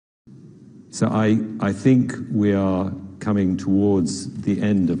So I think we are coming towards the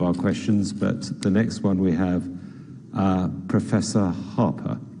end of our questions, but the next one we have Professor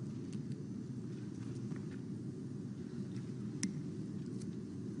Harper.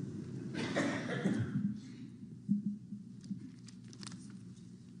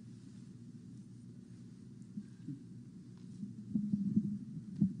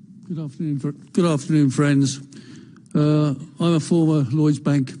 Good afternoon, friends. I'm a former Lloyd's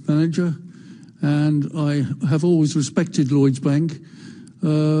Bank manager, and I have always respected Lloyd's Bank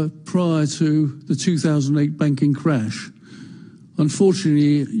prior to the 2008 banking crash.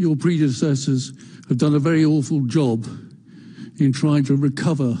 Unfortunately, your predecessors have done a very awful job in trying to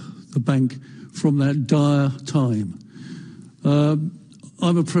recover the bank from that dire time.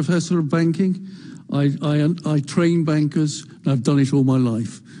 I'm a professor of banking. I train bankers, and I've done it all my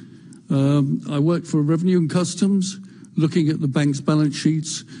life. I work for Revenue and Customs, looking at the bank's balance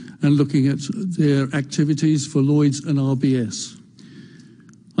sheets and looking at their activities for Lloyd's and RBS.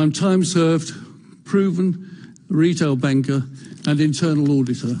 I'm time-served, proven retail banker and internal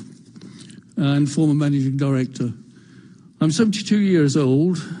auditor and former managing director. I'm 72 years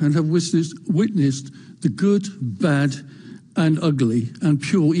old and have witnessed the good, bad and ugly and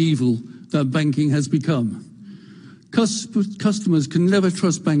pure evil that banking has become. Customers can never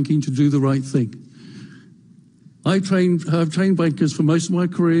trust banking to do the right thing. I've trained bankers for most of my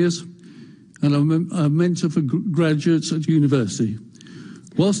careers, and I'm a mentor for graduates at university.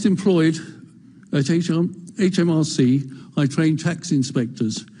 Whilst employed at HMRC, I trained tax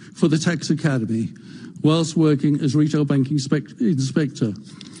inspectors for the Tax Academy, whilst working as retail banking inspector.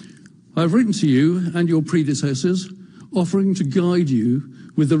 I've written to you and your predecessors, offering to guide you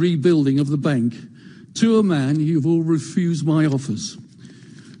with the rebuilding of the bank. To a man, you've all refused my offers.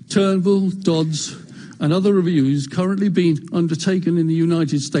 Turnbull, Dodds, and other reviews currently being undertaken in the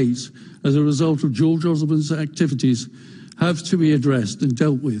United States as a result of George Osborne's activities have to be addressed and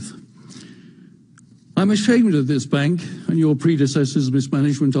dealt with. I'm ashamed of this bank and your predecessors'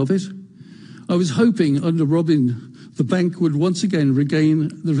 mismanagement of it. I was hoping under Robin the bank would once again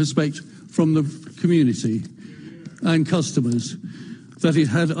regain the respect from the community and customers that it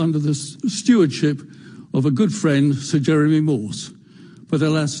had under the stewardship of a good friend, Sir Jeremy Morse. But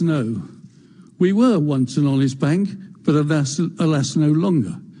alas, no. We were once an honest bank, but alas, no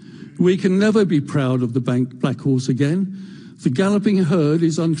longer. We can never be proud of the bank Black Horse again. The galloping herd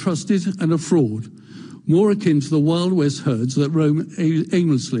is untrusted and a fraud, more akin to the Wild West herds that roam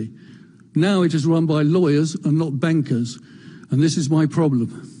aimlessly. Now it is run by lawyers and not bankers, and this is my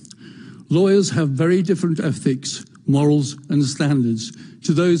problem. Lawyers have very different ethics, morals and standards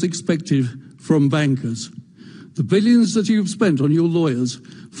to those expected from bankers. The billions that you've spent on your lawyers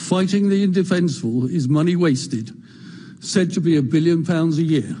fighting the indefensible is money wasted, said to be £1 billion a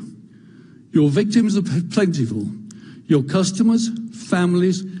year. Your victims are plentiful. Your customers,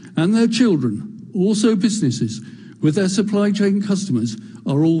 families and their children, also businesses with their supply chain customers,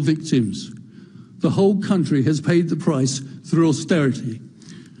 are all victims. The whole country has paid the price through austerity.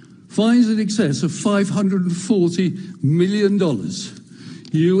 Fines in excess of $540 million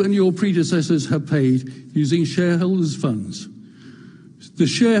you and your predecessors have paid using shareholders' funds. The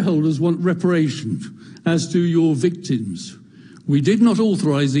shareholders want reparations, as do your victims. We did not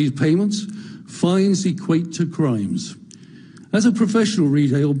authorise these payments. Fines equate to crimes. As a professional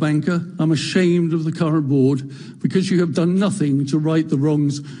retail banker, I'm ashamed of the current board because you have done nothing to right the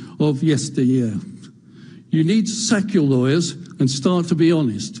wrongs of yesteryear. You need to sack your lawyers and start to be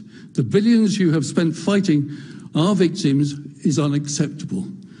honest. The billions you have spent fighting our victims is unacceptable.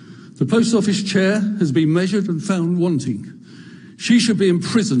 The Post Office chair has been measured and found wanting. She should be in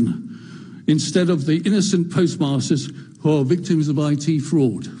prison instead of the innocent postmasters who are victims of IT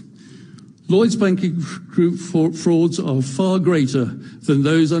fraud. Lloyd's banking group frauds are far greater than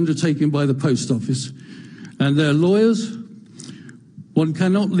those undertaken by the Post Office, and their lawyers. One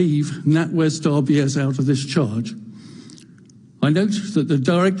cannot leave NatWest RBS out of this charge. I note that the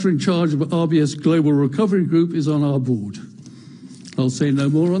director in charge of RBS Global Recovery Group is on our board. I'll say no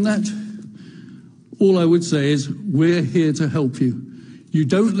more on that. All I would say is we're here to help you. You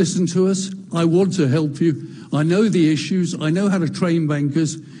don't listen to us. I want to help you. I know the issues. I know how to train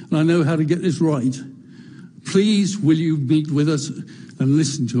bankers, and I know how to get this right. Please, will you meet with us and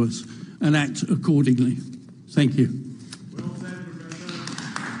listen to us and act accordingly? Thank you. Well said,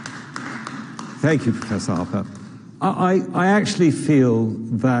 Professor. Thank you, Professor Harper. I actually feel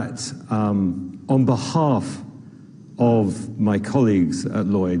that on behalf of my colleagues at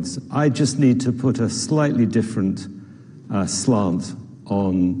Lloyd's, I just need to put a slightly different slant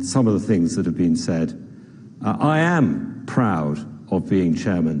on some of the things that have been said. I am proud of being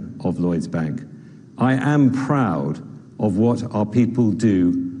chairman of Lloyd's Bank. I am proud of what our people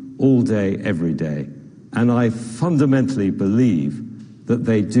do all day, every day, and I fundamentally believe that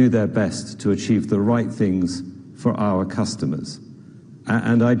they do their best to achieve the right things for our customers.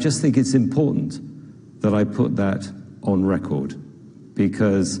 And I just think it's important that I put that on record,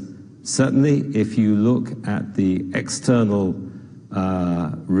 because certainly if you look at the external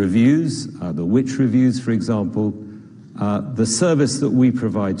reviews, the Which reviews, for example, the service that we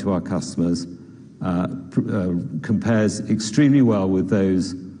provide to our customers compares extremely well with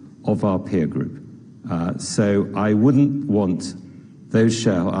those of our peer group. So I wouldn't want those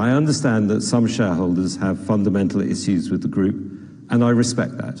shareholders. I understand that some shareholders have fundamental issues with the group, and I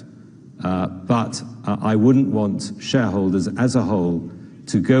respect that. But I wouldn't want shareholders as a whole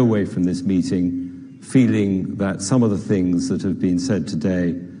to go away from this meeting feeling that some of the things that have been said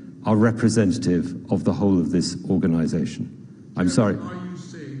today are representative of the whole of this organisation. I'm sorry. Are you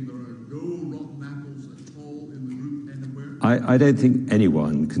saying there are no rotten apples at all in the group anywhere? I don't think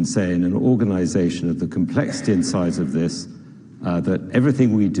anyone can say in an organisation of the complexity and size of this that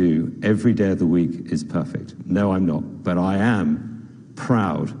everything we do every day of the week is perfect. No, I'm not. But I am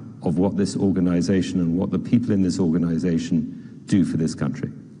proud of what this organisation and what the people in this organisation do for this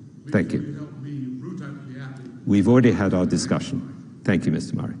country. Thank you. We've already had our discussion. Thank you,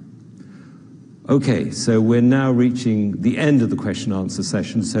 Mr. Murray. Okay, so we're now reaching the end of the question and answer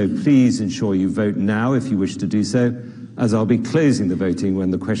session, so please ensure you vote now if you wish to do so, as I'll be closing the voting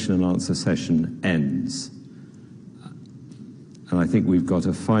when the question and answer session ends. And I think we've got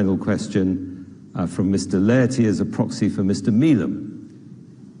a final question from Mr. Laerty as a proxy for Mr. Meelam.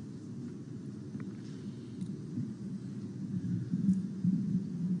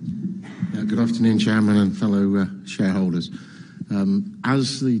 Good afternoon, Chairman and fellow shareholders.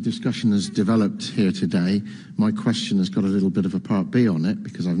 As the discussion has developed here today, my question has got a little bit of a part B on it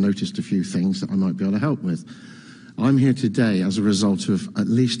because I've noticed a few things that I might be able to help with. I'm here today as a result of at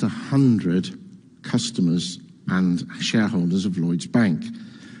least 100 customers and shareholders of Lloyd's Bank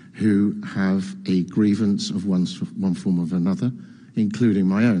who have a grievance of one form or another, including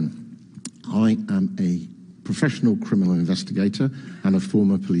my own. I am a professional criminal investigator and a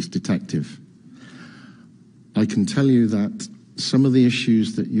former police detective. I can tell you that some of the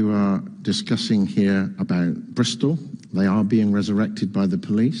issues that you are discussing here about Bristol, they are being resurrected by the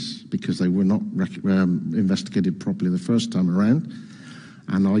police because they were not investigated properly the first time around.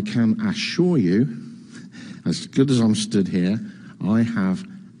 And I can assure you, as good as I'm stood here, I have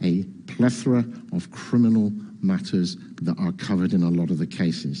a plethora of criminal matters that are covered in a lot of the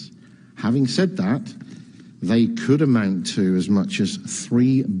cases. Having said that, they could amount to as much as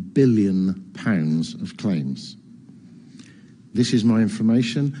 £3 billion of claims. This is my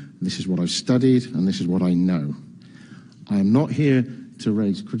information, this is what I've studied, and this is what I know. I am not here to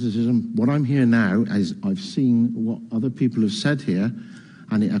raise criticism. What I'm here now is I've seen what other people have said here,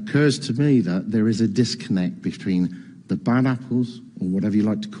 and it occurs to me that there is a disconnect between the bad apples, or whatever you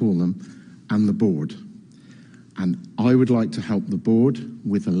like to call them, and the board. And I would like to help the board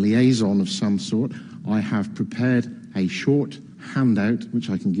with a liaison of some sort. I have prepared a short handout, which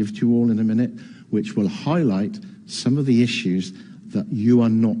I can give to you all in a minute, which will highlight some of the issues that you are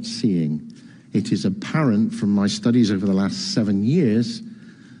not seeing. It is apparent from my studies over the last 7 years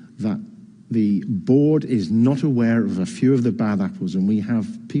that the board is not aware of a few of the bad apples, and we have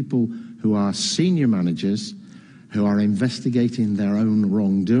people who are senior managers who are investigating their own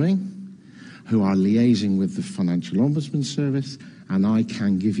wrongdoing, who are liaising with the Financial Ombudsman Service, and I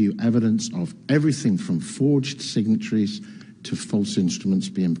can give you evidence of everything from forged signatories to false instruments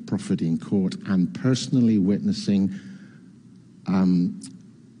being proffered in court and personally witnessing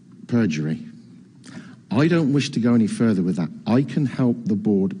perjury. I don't wish to go any further with that. I can help the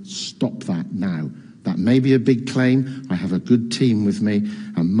board stop that now. That may be a big claim. I have a good team with me,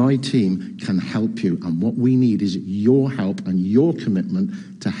 and my team can help you. And what we need is your help and your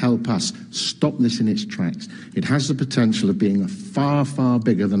commitment to help us stop this in its tracks. It has the potential of being far, far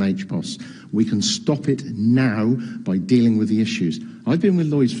bigger than HBOS. We can stop it now by dealing with the issues. I've been with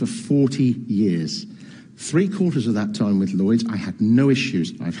Lloyd's for 40 years. 3/4 of that time with Lloyd's, I had no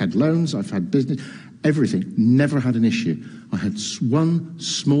issues. I've had loans, I've had business, everything, never had an issue. I had one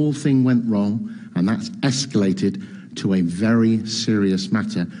small thing went wrong, and that's escalated to a very serious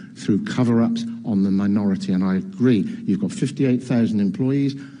matter through cover-ups on the minority. And I agree, you've got 58,000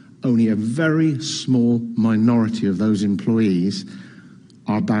 employees, only a very small minority of those employees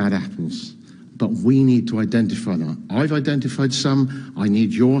are bad apples. But we need to identify them. I've identified some. I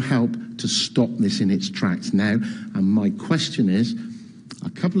need your help to stop this in its tracks now. And my question is, A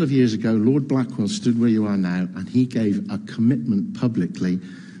couple of years ago, Lord Blackwell stood where you are now, and he gave a commitment publicly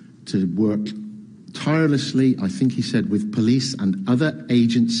to work tirelessly, I think he said, with police and other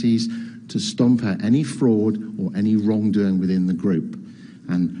agencies to stomp out any fraud or any wrongdoing within the group.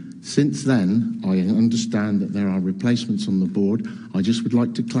 And since then, I understand that there are replacements on the board. I just would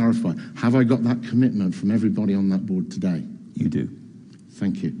like to clarify, have I got that commitment from everybody on that board today? You do.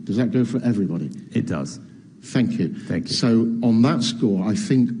 Thank you. Does that go for everybody? It does. Thank you. Thank you. So on that score, I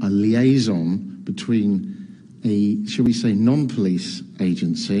think a liaison between a, shall we say, non-police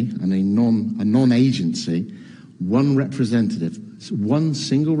agency and a non-agency, one representative, one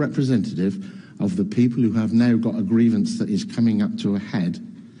single representative of the people who have now got a grievance that is coming up to a head,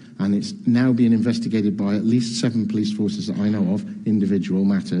 and it's now being investigated by at least 7 police forces that I know of, individual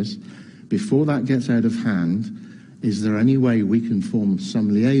matters. Before that gets out of hand, is there any way we can form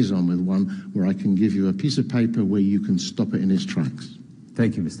some liaison with one where I can give you a piece of paper where you can stop it in its tracks?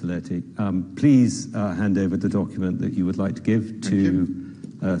 Thank you, Mr. Letty. Please hand over the document that you would like to give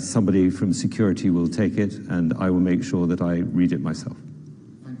to somebody from security will take it, and I will make sure that I read it myself.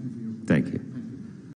 Thank you for your... Thank you.